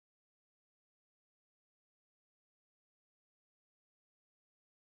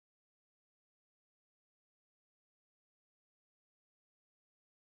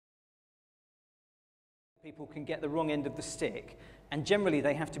People can get the wrong end of the stick, and generally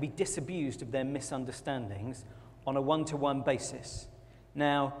they have to be disabused of their misunderstandings on a one-to-one basis.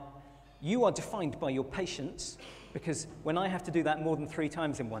 Now, you are defined by your patience, because when I have to do that more than 3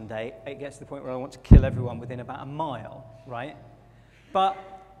 times in one day, it gets to the point where I want to kill everyone within about a mile, right? But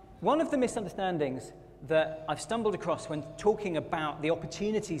one of the misunderstandings that I've stumbled across when talking about the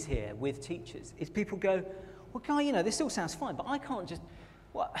opportunities here with teachers is people go, well, Guy, you know, this all sounds fine, but I can't just,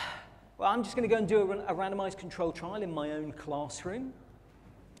 what? Well, I'm just going to go and do a randomized control trial in my own classroom.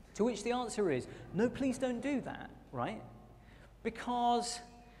 To which the answer is, no, please don't do that, right? Because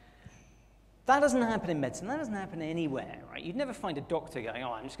that doesn't happen in medicine. That doesn't happen anywhere, right? You'd never find a doctor going,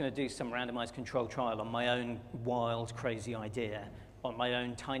 oh, I'm just going to do some randomized control trial on my own wild, crazy idea, on my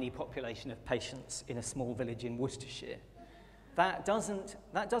own tiny population of patients in a small village in Worcestershire. That doesn't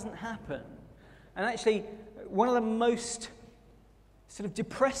happen. And actually, one of the most sort of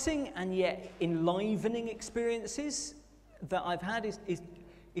depressing and yet enlivening experiences that I've had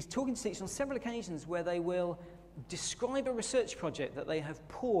is talking to teachers on several occasions where they will describe a research project that they have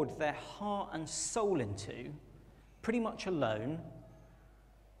poured their heart and soul into, pretty much alone,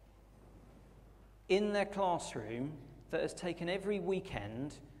 in their classroom, that has taken every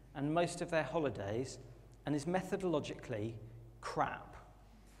weekend and most of their holidays and is methodologically crap,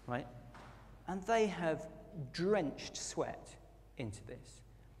 right? And they have drenched sweat into this.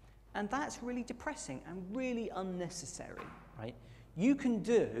 And that's really depressing and really unnecessary, right? You can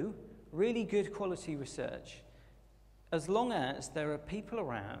do really good quality research as long as there are people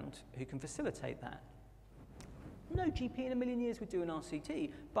around who can facilitate that. No GP in a million years would do an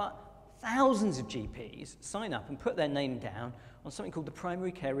RCT, but thousands of GPs sign up and put their name down on something called the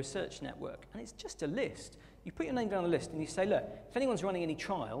Primary Care Research Network. And it's just a list. You put your name down on a list and you say, look, if anyone's running any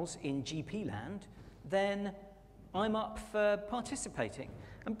trials in GP land, then I'm up for participating.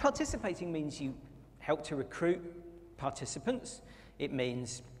 And participating means you help to recruit participants. It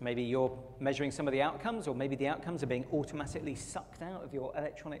means maybe you're measuring some of the outcomes, or maybe the outcomes are being automatically sucked out of your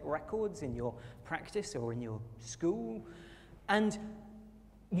electronic records in your practice or in your school. And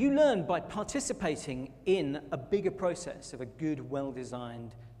you learn by participating in a bigger process of a good,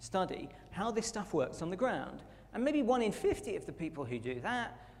 well-designed study how this stuff works on the ground. And maybe 1 in 50 of the people who do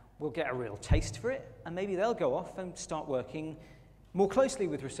that will get a real taste for it, and maybe they'll go off and start working more closely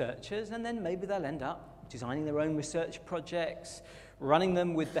with researchers, and then maybe they'll end up designing their own research projects, running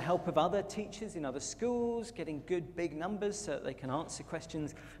them with the help of other teachers in other schools, getting good big numbers so that they can answer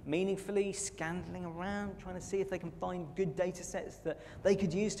questions meaningfully, scanning around, trying to see if they can find good data sets that they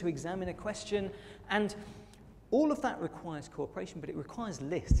could use to examine a question. And all of that requires cooperation, but it requires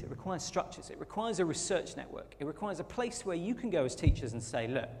lists, it requires structures, it requires a research network, it requires a place where you can go as teachers and say,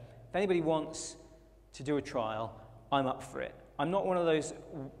 look, if anybody wants to do a trial, I'm up for it. I'm not one of those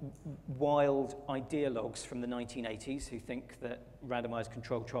wild ideologues from the 1980s who think that randomized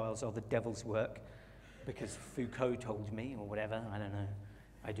controlled trials are the devil's work because Foucault told me, or whatever, I don't know.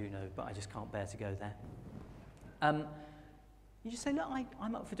 I do know, but I just can't bear to go there. You just say, look,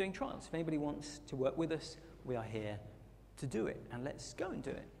 I'm up for doing trials. If anybody wants to work with us, we are here to do it, and let's go and do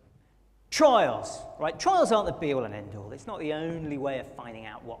it. Trials, right? Trials aren't the be-all and end-all. It's not the only way of finding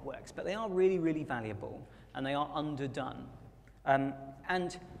out what works, but they are really, really valuable, and they are underdone.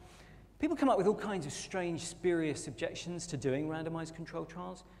 And people come up with all kinds of strange, spurious objections to doing randomized controlled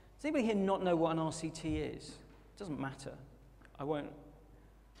trials. Does anybody here not know what an RCT is? It doesn't matter. I won't.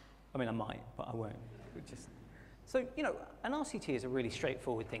 I mean, I might, but I won't. So, you know, an RCT is a really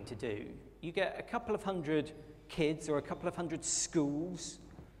straightforward thing to do. You get a couple of hundred kids or a couple of hundred schools,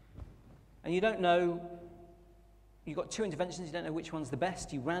 and you don't know, you've got 2 interventions, you don't know which one's the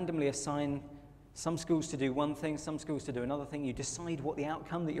best. You randomly assign some schools to do one thing, some schools to do another thing. You decide what the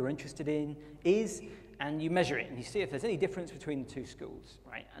outcome that you're interested in is, and you measure it, and you see if there's any difference between the 2 schools,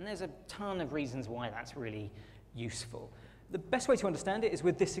 right? And there's a ton of reasons why that's really useful. The best way to understand it is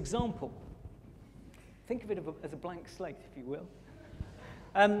with this example. Think of it as a blank slate, if you will.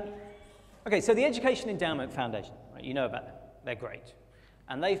 Okay, so the Education Endowment Foundation, right, you know about them. They're great.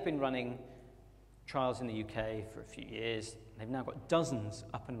 And they've been running trials in the UK for a few years. They've now got dozens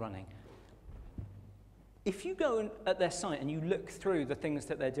up and running. If you go at their site and you look through the things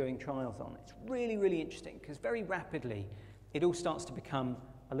that they're doing trials on, it's really, really interesting, because very rapidly it all starts to become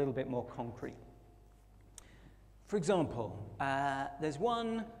a little bit more concrete. For example, there's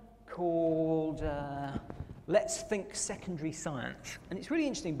one called Let's Think Secondary Science. And it's really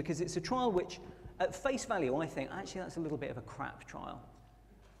interesting because it's a trial which, at face value, I think, actually that's a little bit of a crap trial.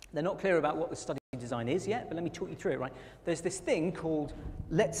 They're not clear about what the study design is yet, but let me talk you through it, right? There's this thing called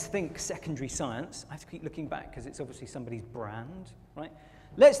Let's Think Secondary Science. I have to keep looking back because it's obviously somebody's brand, right?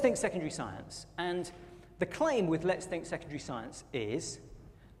 Let's Think Secondary Science. And the claim with Let's Think Secondary Science is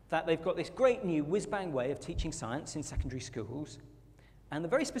that they've got this great new whiz-bang way of teaching science in secondary schools, and the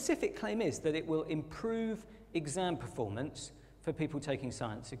very specific claim is that it will improve exam performance for people taking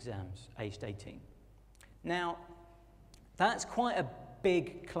science exams aged 18. Now, that's quite a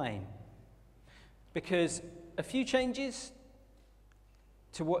big claim, because a few changes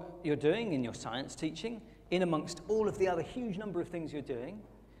to what you're doing in your science teaching, in amongst all of the other huge number of things you're doing,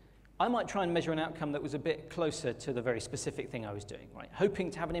 I might try and measure an outcome that was a bit closer to the very specific thing I was doing, right?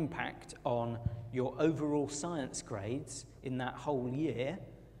 Hoping to have an impact on your overall science grades in that whole year.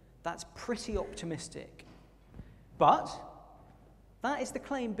 That's pretty optimistic. But that is the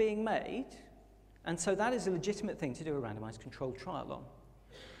claim being made, and so that is a legitimate thing to do a randomized controlled trial on.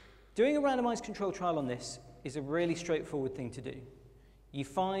 Doing a randomized controlled trial on this is a really straightforward thing to do. You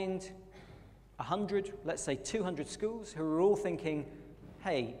find 100, let's say 200 schools who are all thinking,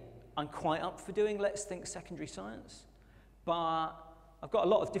 hey, I'm quite up for doing Let's Think Secondary Science, but I've got a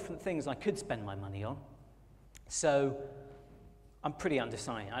lot of different things I could spend my money on, so I'm pretty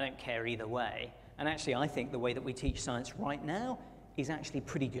undecided. I don't care either way. And actually, I think the way that we teach science right now is actually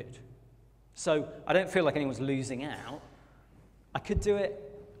pretty good. So I don't feel like anyone's losing out. I could do it.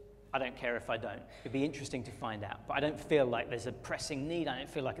 I don't care if I don't. It'd be interesting to find out. But I don't feel like there's a pressing need. I don't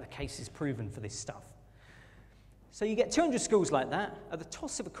feel like the case is proven for this stuff. So you get 200 schools like that. At the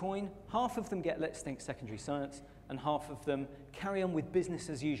toss of a coin, half of them get Let's Think Secondary Science, and half of them carry on with business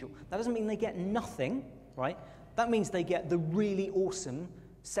as usual. That doesn't mean they get nothing, right? That means they get the really awesome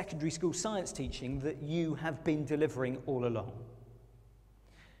secondary school science teaching that you have been delivering all along.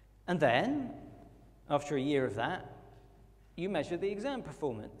 And then, after a year of that, you measure the exam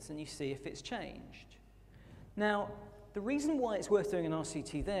performance and you see if it's changed. Now, the reason why it's worth doing an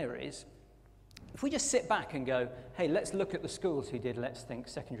RCT there is, if we just sit back and go, hey, let's look at the schools who did Let's Think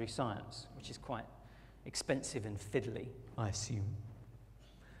Secondary Science, which is quite expensive and fiddly, I assume.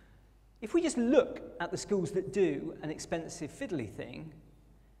 If we just look at the schools that do an expensive fiddly thing,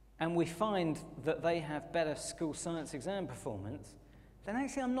 and we find that they have better school science exam performance, then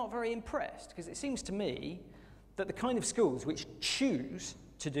actually I'm not very impressed, because it seems to me that the kind of schools which choose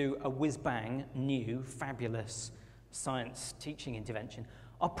to do a whiz-bang, new, fabulous science teaching intervention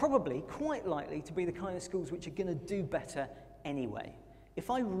are probably quite likely to be the kind of schools which are going to do better anyway. If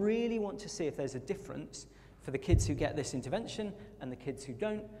I really want to see if there's a difference for the kids who get this intervention and the kids who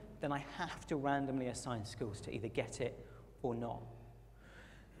don't, then I have to randomly assign schools to either get it or not.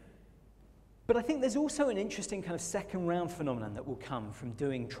 But I think there's also an interesting kind of second round phenomenon that will come from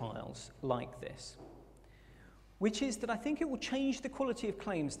doing trials like this, which is that I think it will change the quality of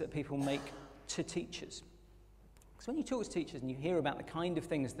claims that people make to teachers. Because when you talk to teachers and you hear about the kind of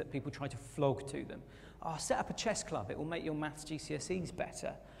things that people try to flog to them, oh, set up a chess club, it will make your maths GCSEs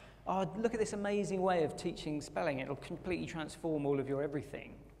better. Oh, look at this amazing way of teaching spelling, it'll completely transform all of your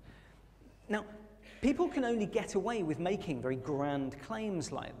everything. Now, people can only get away with making very grand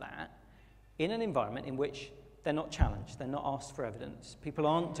claims like that in an environment in which they're not challenged, they're not asked for evidence. People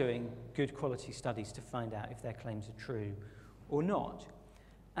aren't doing good quality studies to find out if their claims are true or not.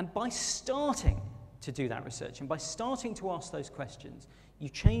 And by starting to do that research and by starting to ask those questions, you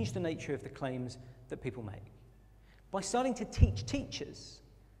change the nature of the claims that people make. By starting to teach teachers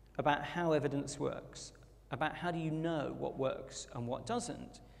about how evidence works, about how do you know what works and what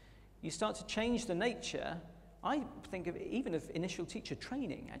doesn't, you start to change the nature, I think, of even of initial teacher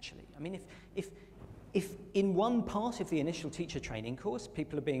training, actually. I mean, if in one part of the initial teacher training course,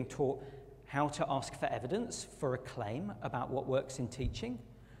 people are being taught how to ask for evidence for a claim about what works in teaching,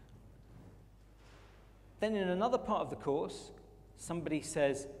 then in another part of the course, somebody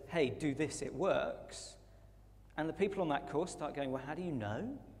says, hey, do this, it works, and the people on that course start going, well, how do you know?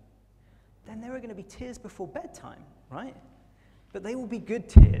 Then there are going to be tears before bedtime, right? But they will be good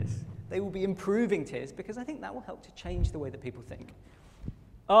tears. They will be improving tears, because I think that will help to change the way that people think.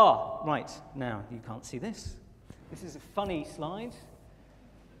 Ah, right, now you can't see this. This is a funny slide.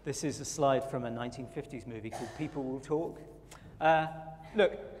 This is a slide from a 1950s movie called People Will Talk.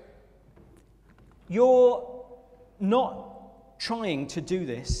 Look, you're not trying to do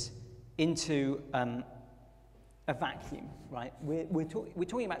this into a vacuum, right? We're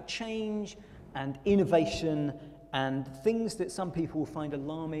talking about change and innovation and things that some people will find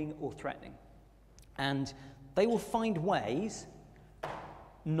alarming or threatening. And they will find ways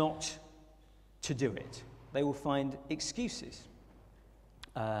not to do it. They will find excuses.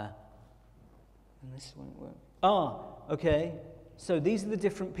 And this won't work. Ah, okay. So these are the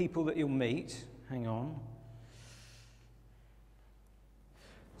different people that you'll meet. Hang on.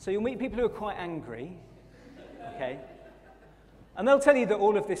 So you'll meet people who are quite angry, okay? And they'll tell you that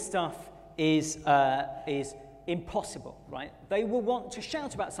all of this stuff is impossible, right? They will want to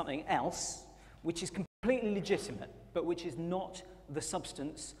shout about something else, which is completely legitimate, but which is not the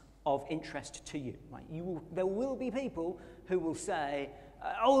substance of interest to you, right? There will be people who will say,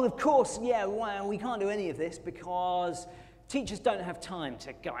 oh, of course, yeah, well, we can't do any of this because teachers don't have time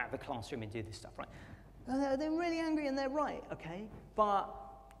to go out of the classroom and do this stuff, right? They're really angry and they're right, okay? But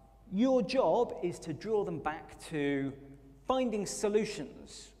your job is to draw them back to finding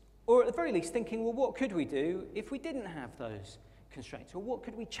solutions, or at the very least thinking, well, what could we do if we didn't have those constraints? Or what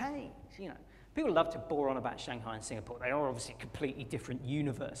could we change? You know, people love to bore on about Shanghai and Singapore. They are obviously completely different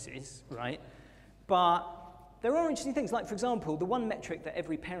universes, right? But there are interesting things, like, for example, the one metric that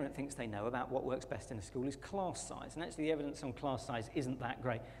every parent thinks they know about what works best in a school is class size. And actually, the evidence on class size isn't that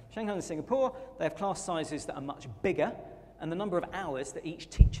great. Shanghai and Singapore, they have class sizes that are much bigger, and the number of hours that each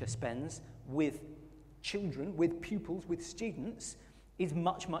teacher spends with children, with pupils, with students, is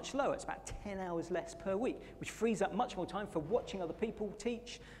much, much lower. It's about 10 hours less per week, which frees up much more time for watching other people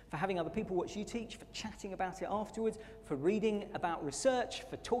teach, for having other people watch you teach, for chatting about it afterwards, for reading about research,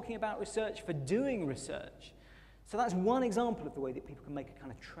 for talking about research, for doing research. So that's one example of the way that people can make a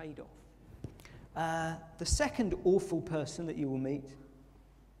kind of trade-off. The second awful person that you will meet,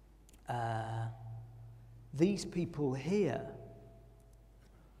 these people here.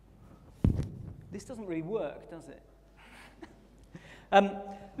 This doesn't really work, does it?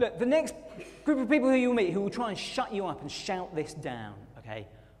 Look, the next group of people who you'll meet who will try and shut you up and shout this down, okay,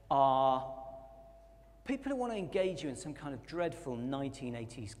 are people who want to engage you in some kind of dreadful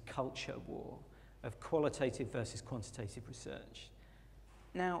 1980s culture war of qualitative versus quantitative research.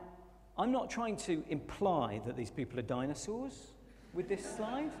 Now, I'm not trying to imply that these people are dinosaurs with this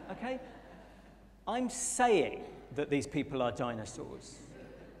slide, okay? I'm saying that these people are dinosaurs.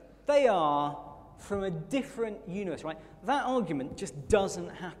 They are from a different universe, right? That argument just doesn't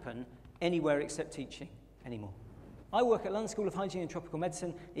happen anywhere except teaching anymore. I work at London School of Hygiene and Tropical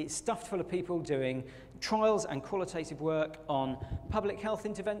Medicine. It's stuffed full of people doing trials and qualitative work on public health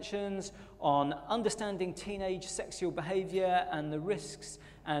interventions, on understanding teenage sexual behavior and the risks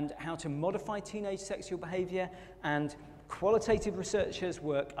and how to modify teenage sexual behavior. And qualitative researchers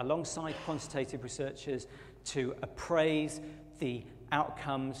work alongside quantitative researchers to appraise the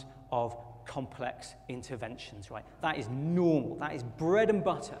outcomes of complex interventions, right? That is normal. That is bread and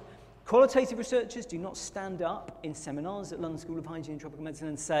butter. Qualitative researchers do not stand up in seminars at London School of Hygiene and Tropical Medicine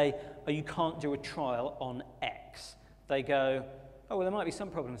and say, oh, you can't do a trial on X. They go, oh, well, there might be some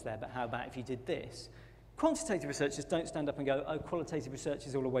problems there, but how about if you did this? Quantitative researchers don't stand up and go, oh, qualitative research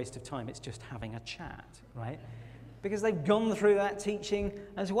is all a waste of time. It's just having a chat, right? Because they've gone through that teaching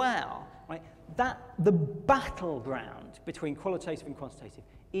as well, right? The battleground between qualitative and quantitative,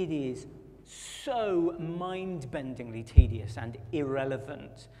 it is so mind-bendingly tedious and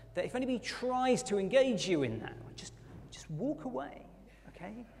irrelevant that if anybody tries to engage you in that, just walk away,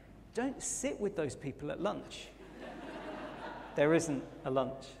 okay? Don't sit with those people at lunch. There isn't a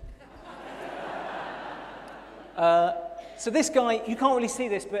lunch. So this guy, you can't really see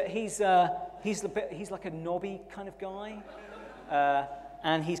this, but he's like a knobby kind of guy.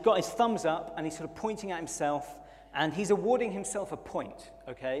 And he's got his thumbs up, and he's sort of pointing at himself, and he's awarding himself a point,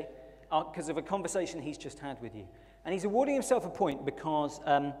 okay? Because of a conversation he's just had with you. And he's awarding himself a point because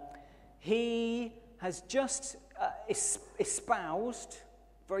he has just espoused,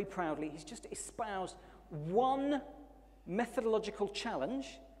 very proudly, he's just espoused one methodological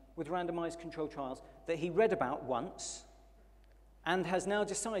challenge with randomized controlled trials that he read about once and has now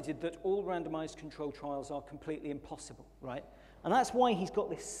decided that all randomized controlled trials are completely impossible, right? And that's why he's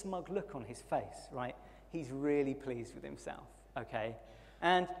got this smug look on his face, right? He's really pleased with himself, okay?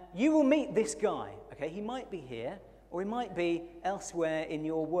 And you will meet this guy, okay? He might be here, or he might be elsewhere in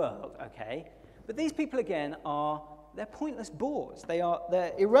your world, okay? But these people, again, they're pointless bores.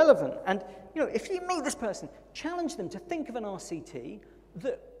 They're irrelevant. And, you know, if you meet this person, challenge them to think of an RCT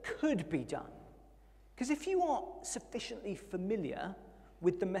that could be done. Because if you are sufficiently familiar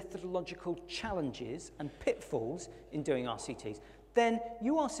with the methodological challenges and pitfalls in doing RCTs, then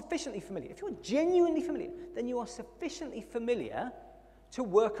you are sufficiently familiar. If you're genuinely familiar, then you are sufficiently familiar to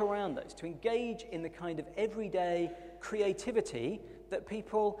work around those, to engage in the kind of everyday creativity that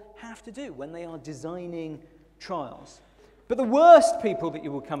people have to do when they are designing trials. But the worst people that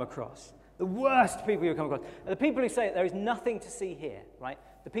you will come across, are the people who say that there is nothing to see here, right?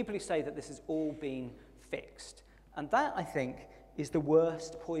 The people who say that this has all been fixed. And that, I think, is the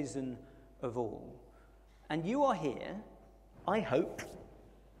worst poison of all. And you are here, I hope,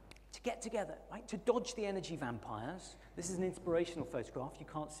 to get together, right? To dodge the energy vampires. This is an inspirational photograph. You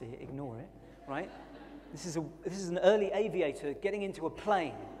can't see it, ignore it, right? This is an early aviator getting into a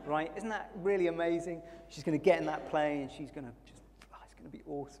plane, right? Isn't that really amazing? She's going to get in that plane, and she's going to just, it's going to be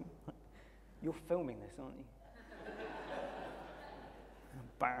awesome. You're filming this, aren't you?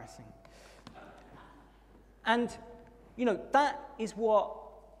 Embarrassing. And, you know, that is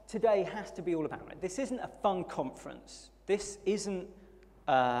what today has to be all about. Right? This isn't a fun conference. This isn't,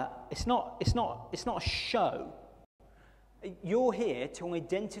 it's not a show. You're here to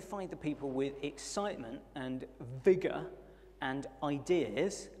identify the people with excitement and vigor and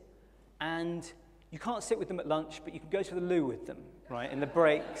ideas, and you can't sit with them at lunch, but you can go to the loo with them, right, in the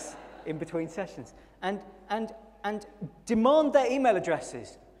breaks, in between sessions, and demand their email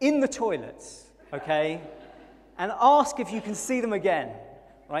addresses in the toilets, okay, and ask if you can see them again,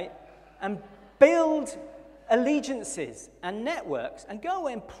 right, and build allegiances and networks, and go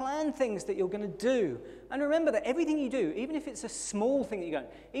away and plan things that you're going to do. And remember that everything you do, even if it's a small thing that you go,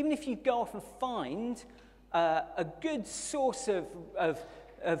 even if you go off and find a good source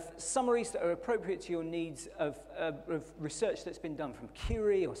of summaries that are appropriate to your needs of research that's been done from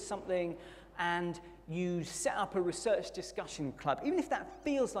Curie or something, and you set up a research discussion club, even if that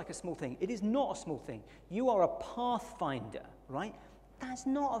feels like a small thing, it is not a small thing. You are a pathfinder, right? That's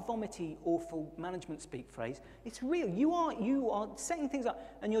not a vomity, awful management speak phrase. It's real. You are setting things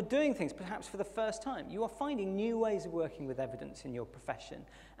up, and you're doing things perhaps for the first time. You are finding new ways of working with evidence in your profession,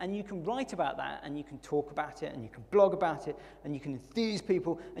 and you can write about that, and you can talk about it, and you can blog about it, and you can enthuse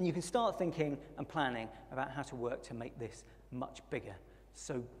people, and you can start thinking and planning about how to work to make this much bigger.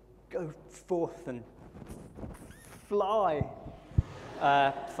 So go forth and fly.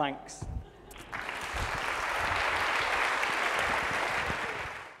 Thanks.